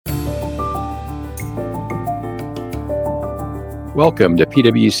Welcome to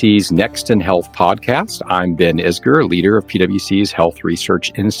PwC's Next in Health podcast. I'm Ben Isger, leader of PwC's Health Research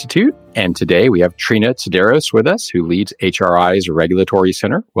Institute. And today we have Trina Tsouderos with us, who leads HRI's Regulatory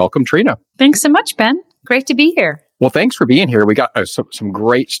Center. Welcome, Trina. Thanks so much, Ben. Great to be here. Well, thanks for being here. We got some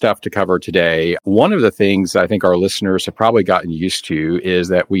great stuff to cover today. One of the things I think our listeners have probably gotten used to is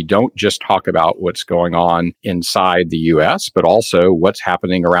that we don't just talk about what's going on inside the U.S., but also what's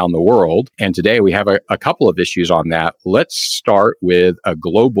happening around the world. And today we have a couple of issues on that. Let's start with a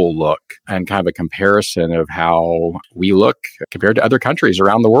global look and kind of a comparison of how we look compared to other countries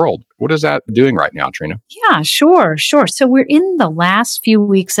around the world. What is that doing right now, Trina? Yeah, sure. So we're in the last few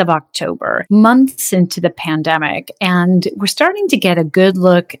weeks of October, months into the pandemic, and we're starting to get a good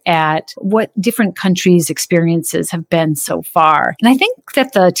look at what different countries' experiences have been so far. And I think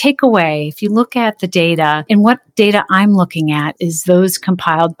that the takeaway, if you look at the data, and what data I'm looking at is those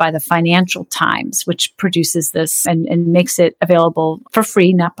compiled by the Financial Times, which produces this and makes it available for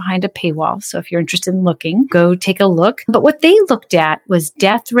free, not behind a paywall. So if you're interested in looking, go take a look. But what they looked at was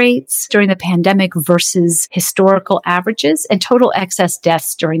death rates during the pandemic versus historical averages and total excess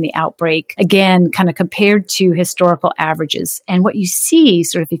deaths during the outbreak. Again, kind of compared to historical averages. And what you see,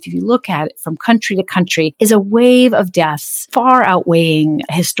 sort of if you look at it from country to country, is a wave of deaths far outweighing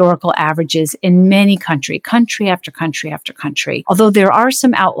historical averages in many country after country after country. Although there are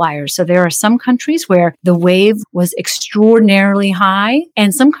some outliers. So there are some countries where the wave was extraordinarily high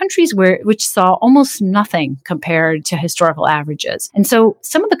and some countries which saw almost nothing compared to historical averages. And so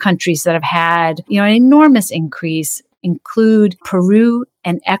some of the countries that have had, an enormous increase include Peru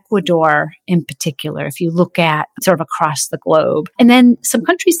and Ecuador in particular, if you look at sort of across the globe. And then some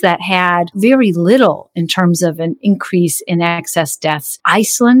countries that had very little in terms of an increase in excess deaths.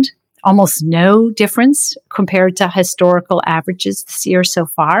 Iceland, almost no difference compared to historical averages this year so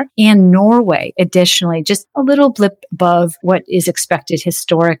far. And Norway, additionally, just a little blip above what is expected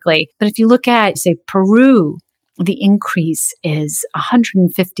historically. But if you look at, say, Peru, the increase is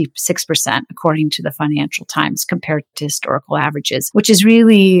 156%, according to the Financial Times, compared to historical averages, which is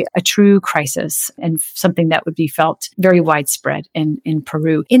really a true crisis and something that would be felt very widespread in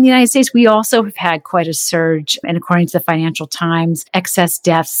Peru. In the United States, we also have had quite a surge, and according to the Financial Times, excess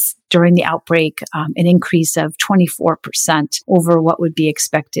deaths during the outbreak, an increase of 24% over what would be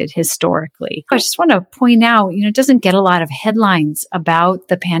expected historically. I just want to point out, it doesn't get a lot of headlines about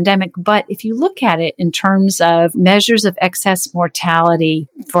the pandemic, but if you look at it in terms of measures of excess mortality,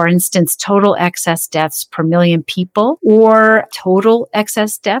 for instance, total excess deaths per million people, or total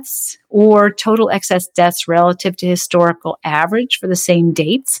excess deaths relative to historical average for the same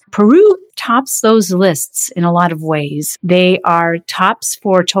dates, Peru tops those lists in a lot of ways. They are tops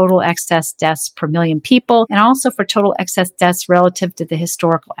for total excess deaths per million people and also for total excess deaths relative to the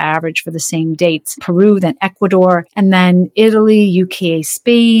historical average for the same dates. Peru, then Ecuador, and then Italy, UK,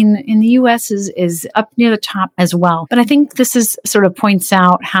 Spain. In the US is up near the top as well. But I think this is sort of points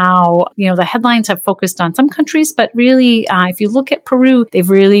out how, the headlines have focused on some countries, but really, if you look at Peru,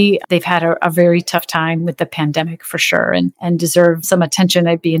 they've had a very tough time with the pandemic for sure and deserve some attention.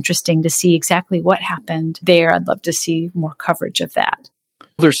 It'd be interesting to see exactly what happened there. I'd love to see more coverage of that.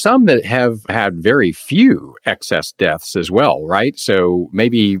 There's some that have had very few excess deaths as well, right? So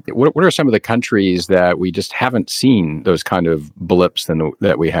maybe what are some of the countries that we just haven't seen those kind of blips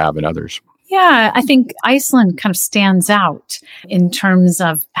that we have in others? Yeah, I think Iceland kind of stands out in terms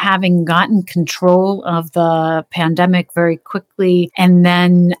of having gotten control of the pandemic very quickly and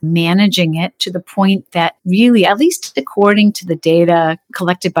then managing it to the point that really, at least according to the data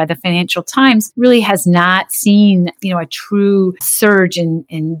collected by the Financial Times, really has not seen, a true surge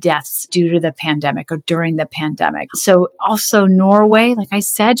in deaths due to the pandemic or during the pandemic. So also Norway, like I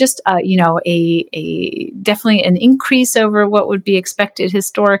said, just, a definitely an increase over what would be expected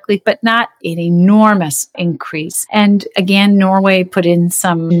historically, but not an enormous increase. And again, Norway put in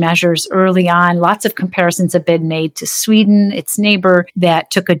some measures early on. Lots of comparisons have been made to Sweden, its neighbor, that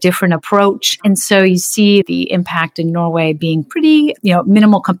took a different approach. And so you see the impact in Norway being pretty,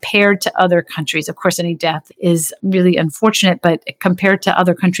 minimal compared to other countries. Of course, any death is really unfortunate, but compared to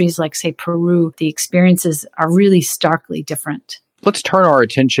other countries like, say, Peru, the experiences are really starkly different. Let's turn our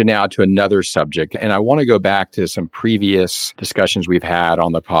attention now to another subject. And I want to go back to some previous discussions we've had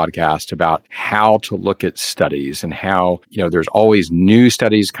on the podcast about how to look at studies and how, there's always new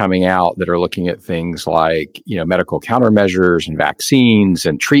studies coming out that are looking at things like, medical countermeasures and vaccines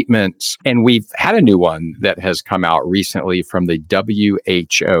and treatments. And we've had a new one that has come out recently from the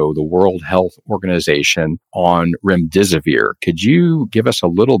WHO, the World Health Organization, on remdesivir. Could you give us a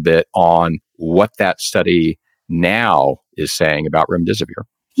little bit on what that study now is saying about remdesivir?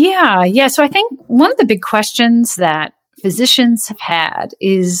 Yeah. So I think one of the big questions that physicians have had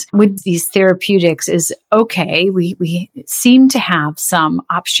is with these therapeutics is, okay, we seem to have some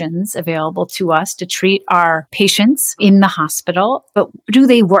options available to us to treat our patients in the hospital, but do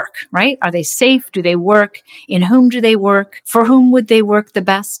they work, right? Are they safe? Do they work? In whom do they work? For whom would they work the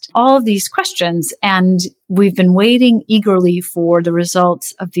best? All of these questions. And we've been waiting eagerly for the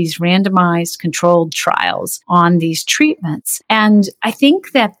results of these randomized controlled trials on these treatments. And I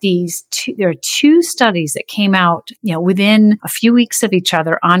think that there are two studies that came out, within a few weeks of each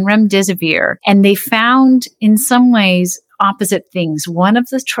other on remdesivir, and they found in some ways opposite things. One of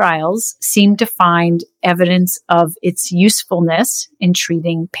the trials seemed to find evidence of its usefulness in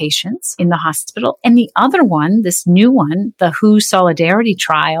treating patients in the hospital. And the other one, this new one, the WHO Solidarity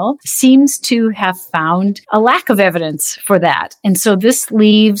trial, seems to have found a lack of evidence for that. And so this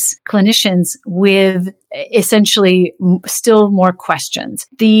leaves clinicians with essentially still more questions.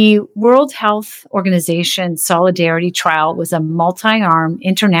 The World Health Organization Solidarity trial was a multi-arm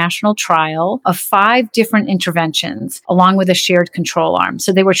international trial of 5 different interventions along with a shared control arm.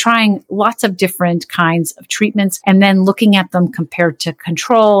 So they were trying lots of different kinds of treatments and then looking at them compared to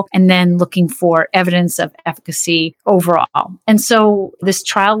control and then looking for evidence of efficacy overall. And so this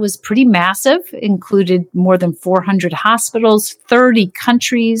trial was pretty massive, included more than 400 hospitals, 30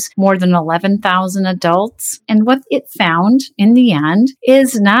 countries, more than 11,000 adults. And what it found in the end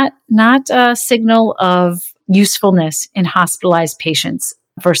is not a signal of usefulness in hospitalized patients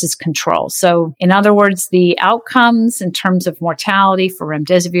versus control. So in other words, the outcomes in terms of mortality for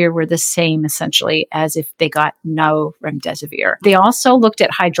remdesivir were the same essentially as if they got no remdesivir. They also looked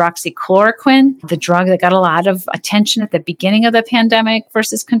at hydroxychloroquine, the drug that got a lot of attention at the beginning of the pandemic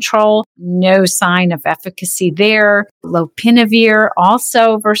versus control. No sign of efficacy there. Lopinavir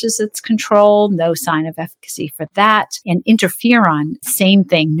also versus its control. No sign of efficacy for that. And interferon, same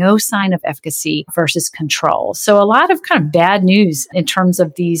thing. No sign of efficacy versus control. So a lot of kind of bad news in terms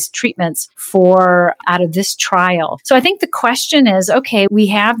of these treatments out of this trial. So I think the question is, okay, we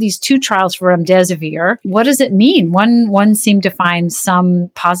have these 2 trials for remdesivir. What does it mean? One seemed to find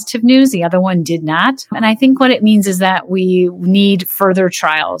some positive news, the other one did not. And I think what it means is that we need further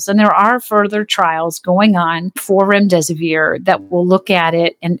trials. And there are further trials going on for remdesivir that will look at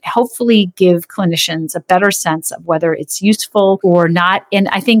it and hopefully give clinicians a better sense of whether it's useful or not. And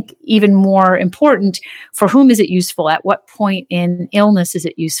I think even more important, for whom is it useful? At what point in illness is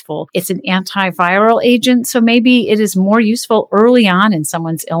it useful? It's an antiviral agent, so maybe it is more useful early on in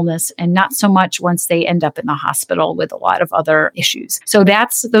someone's illness and not so much once they end up in the hospital with a lot of other issues. So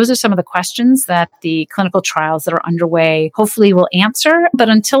those are some of the questions that the clinical trials that are underway hopefully will answer. But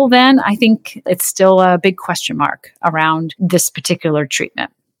until then, I think it's still a big question mark around this particular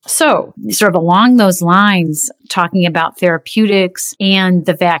treatment. So sort of along those lines, talking about therapeutics and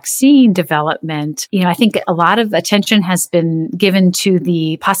the vaccine development, I think a lot of attention has been given to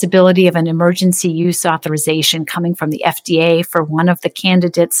the possibility of an emergency use authorization coming from the FDA for one of the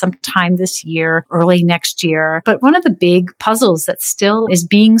candidates sometime this year, early next year. But one of the big puzzles that still is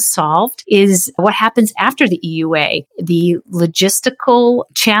being solved is what happens after the EUA, the logistical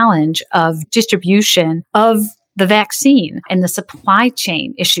challenge of distribution of the vaccine and the supply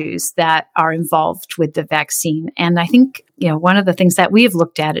chain issues that are involved with the vaccine. And I think, one of the things that we have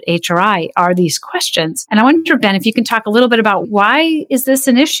looked at HRI are these questions. And I wonder, Ben, if you can talk a little bit about why is this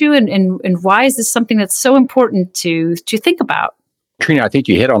an issue and why is this something that's so important to think about? Trina, I think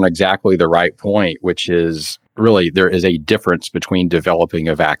you hit on exactly the right point, which is really there is a difference between developing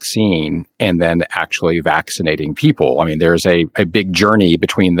a vaccine and then actually vaccinating people. I mean, there's a big journey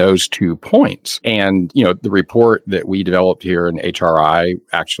between those 2 points. And, the report that we developed here in HRI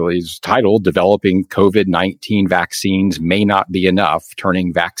actually is titled Developing COVID-19 Vaccines May Not Be Enough,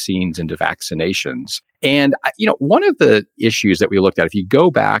 Turning Vaccines into Vaccinations. And, one of the issues that we looked at, if you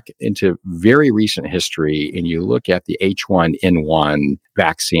go back into very recent history and you look at the H1N1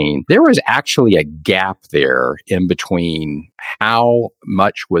 vaccine, there was actually a gap there in between how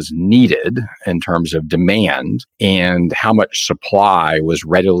much was needed in terms of demand and how much supply was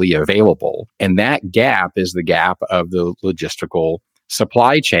readily available. And that gap is the gap of the logistical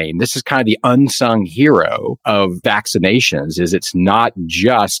supply chain. This is kind of the unsung hero of vaccinations, is it's not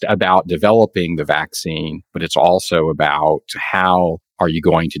just about developing the vaccine, but it's also about how are you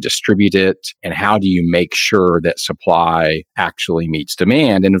going to distribute it and how do you make sure that supply actually meets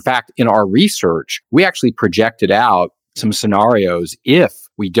demand. And in fact, in our research, we actually projected out some scenarios if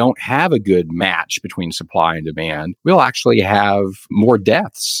we don't have a good match between supply and demand, we'll actually have more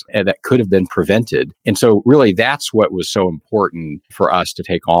deaths that could have been prevented. And so really that's what was so important for us to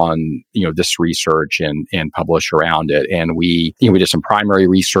take on, this research and publish around it. And we did some primary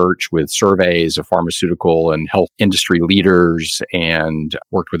research with surveys of pharmaceutical and health industry leaders and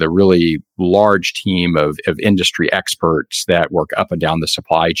worked with a really large team of industry experts that work up and down the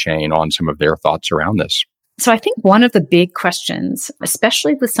supply chain on some of their thoughts around this. So I think one of the big questions,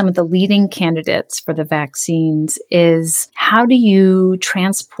 especially with some of the leading candidates for the vaccines, is how do you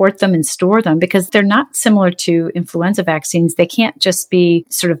transport them and store them? Because they're not similar to influenza vaccines. They can't just be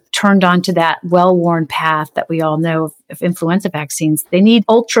sort of turned onto that well-worn path that we all know of influenza vaccines. They need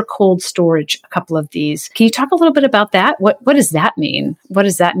ultra cold storage, a couple of these. Can you talk a little bit about that? What does that mean? What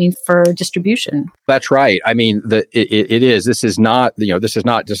does that mean for distribution? That's right. I mean, it is. This is not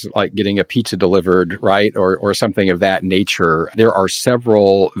just like getting a pizza delivered, right? Or something of that nature. There are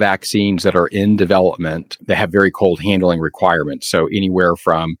several vaccines that are in development that have very cold handling requirements. So anywhere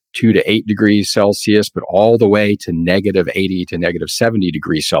from 2 to 8 degrees Celsius, but all the way to negative 80 to negative 70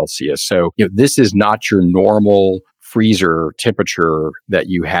 degrees Celsius. So, this is not your normal freezer temperature that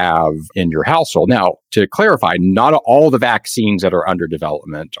you have in your household. Now, to clarify, not all the vaccines that are under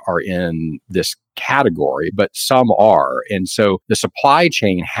development are in this category, but some are. And so the supply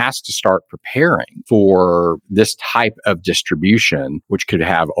chain has to start preparing for this type of distribution, which could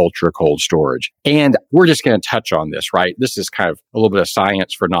have ultra cold storage. And we're just going to touch on this, right? This is kind of a little bit of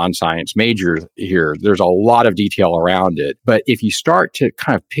science for non-science majors here. There's a lot of detail around it. But if you start to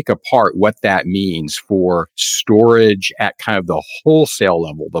kind of pick apart what that means for storage at kind of the wholesale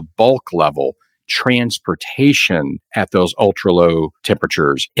level, the bulk level, transportation at those ultra low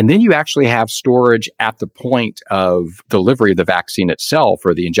temperatures. And then you actually have storage at the point of delivery of the vaccine itself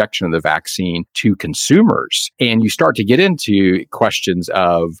or the injection of the vaccine to consumers. And you start to get into questions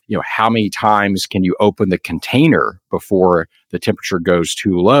of, how many times can you open the container before the temperature goes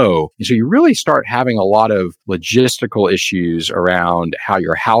too low? And so you really start having a lot of logistical issues around how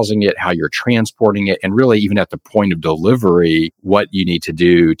you're housing it, how you're transporting it, and really even at the point of delivery, what you need to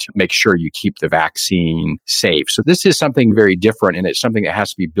do to make sure you keep the vaccine safe. So this is something very different, and it's something that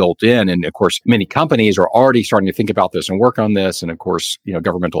has to be built in. And of course, many companies are already starting to think about this and work on this. And of course,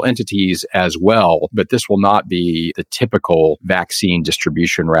 governmental entities as well. But this will not be the typical vaccine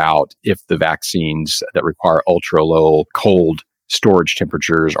distribution route if the vaccines that require ultra low cold storage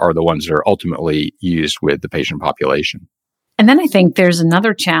temperatures are the ones that are ultimately used with the patient population. And then I think there's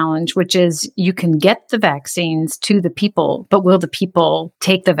another challenge, which is you can get the vaccines to the people, but will the people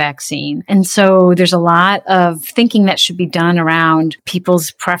take the vaccine? And so there's a lot of thinking that should be done around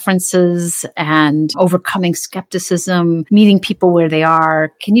people's preferences and overcoming skepticism, meeting people where they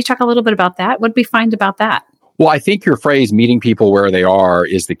are. Can you talk a little bit about that? What did we find about that? Well, I think your phrase, meeting people where they are,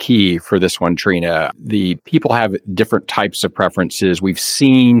 is the key for this one, Trina. The people have different types of preferences. We've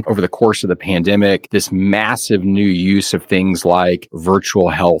seen over the course of the pandemic, this massive new use of things like virtual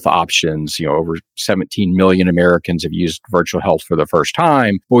health options. Over 17 million Americans have used virtual health for the first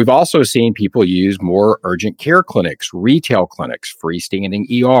time. But we've also seen people use more urgent care clinics, retail clinics, freestanding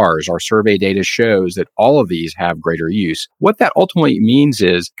ERs. Our survey data shows that all of these have greater use. What that ultimately means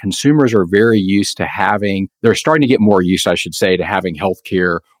is consumers are very used to they're starting to get more used, I should say, to having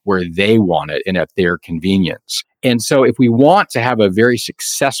healthcare where they want it and at their convenience. And so if we want to have a very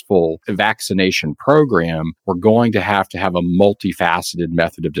successful vaccination program, we're going to have a multifaceted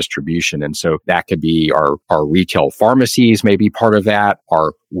method of distribution. And so that could be our retail pharmacies may be part of that.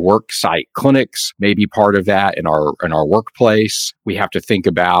 Our work site clinics may be part of that in our workplace. We have to think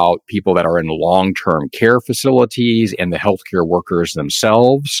about people that are in long-term care facilities and the healthcare workers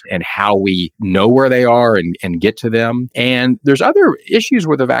themselves and how we know where they are and get to them. And there's other issues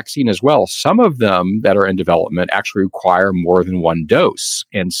with the vaccine as well. Some of them that are in development actually require more than one dose.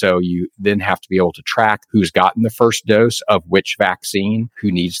 And so you then have to be able to track who's gotten the first dose of which vaccine,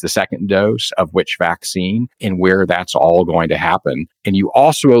 who needs the second dose of which vaccine, and where that's all going to happen. And you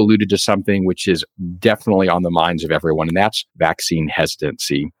also alluded to something which is definitely on the minds of everyone, and that's vaccine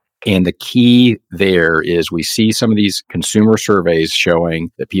hesitancy. And the key there is we see some of these consumer surveys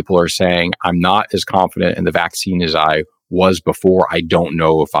showing that people are saying, I'm not as confident in the vaccine as I was before. I don't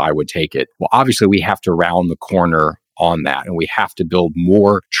know if I would take it. Well, obviously, we have to round the corner on that, and we have to build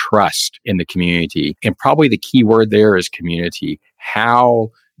more trust in the community. And probably the key word there is community. How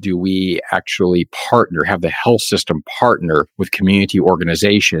do we actually have the health system partner with community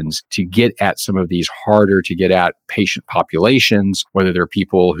organizations to get at some of these harder to get at patient populations, whether they're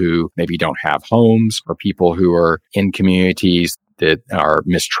people who maybe don't have homes or people who are in communities that are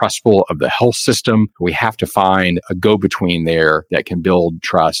mistrustful of the health system. We have to find a go-between there that can build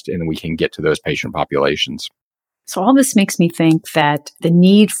trust, and we can get to those patient populations. So all this makes me think that the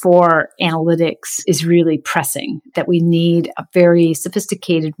need for analytics is really pressing, that we need a very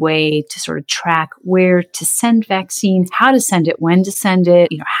sophisticated way to sort of track where to send vaccines, how to send it, when to send it,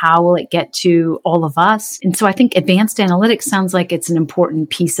 how will it get to all of us? And so I think advanced analytics sounds like it's an important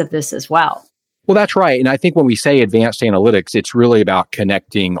piece of this as well. Well, that's right. And I think when we say advanced analytics, it's really about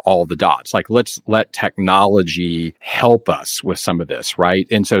connecting all the dots. Like, let's let technology help us with some of this, right?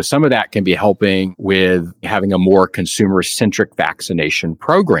 And so some of that can be helping with having a more consumer-centric vaccination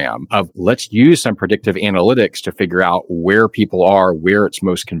program of let's use some predictive analytics to figure out where people are, where it's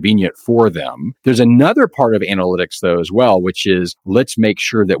most convenient for them. There's another part of analytics, though, as well, which is let's make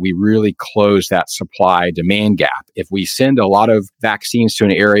sure that we really close that supply-demand gap. If we send a lot of vaccines to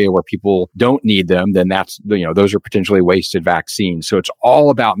an area where people don't need them, then that's, those are potentially wasted vaccines. So it's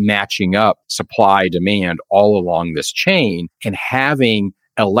all about matching up supply demand all along this chain and having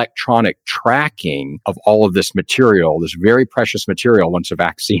electronic tracking of all of this material, this very precious material, once a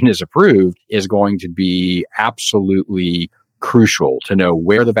vaccine is approved, is going to be absolutely crucial to know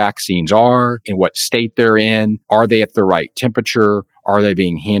where the vaccines are, in what state they're in. Are they at the right temperature? Are they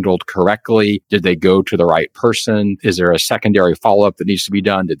being handled correctly? Did they go to the right person? Is there a secondary follow-up that needs to be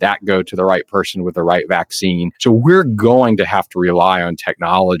done? Did that go to the right person with the right vaccine? So we're going to have to rely on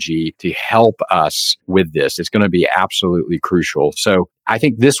technology to help us with this. It's going to be absolutely crucial. So I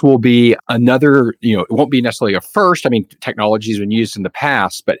think this will be another, it won't be necessarily a first. I mean, technology has been used in the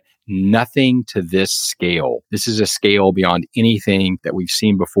past, but nothing to this scale. This is a scale beyond anything that we've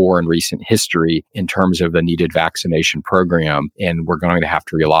seen before in recent history in terms of the needed vaccination program. And we're going to have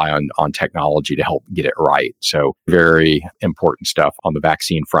to rely on technology to help get it right. So very important stuff on the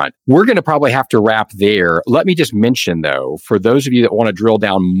vaccine front. We're going to probably have to wrap there. Let me just mention, though, for those of you that want to drill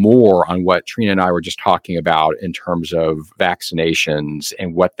down more on what Trina and I were just talking about in terms of vaccinations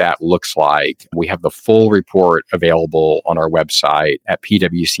and what that looks like, we have the full report available on our website at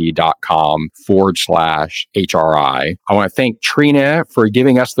pwc.com/HRI. I want to thank Trina for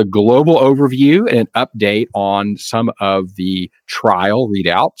giving us the global overview and an update on some of the trial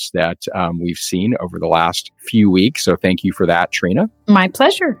readouts that we've seen over the last few weeks. So thank you for that, Trina. My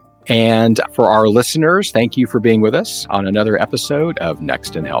pleasure. And for our listeners, thank you for being with us on another episode of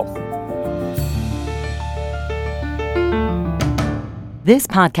Next in Health. This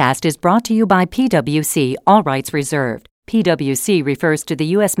podcast is brought to you by PwC, all rights reserved. PwC refers to the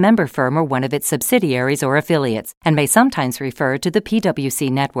U.S. member firm or one of its subsidiaries or affiliates, and may sometimes refer to the PwC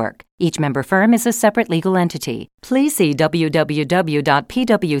network. Each member firm is a separate legal entity. Please see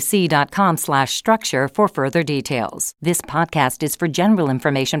www.pwc.com/structure for further details. This podcast is for general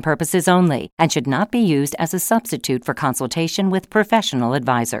information purposes only and should not be used as a substitute for consultation with professional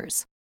advisors.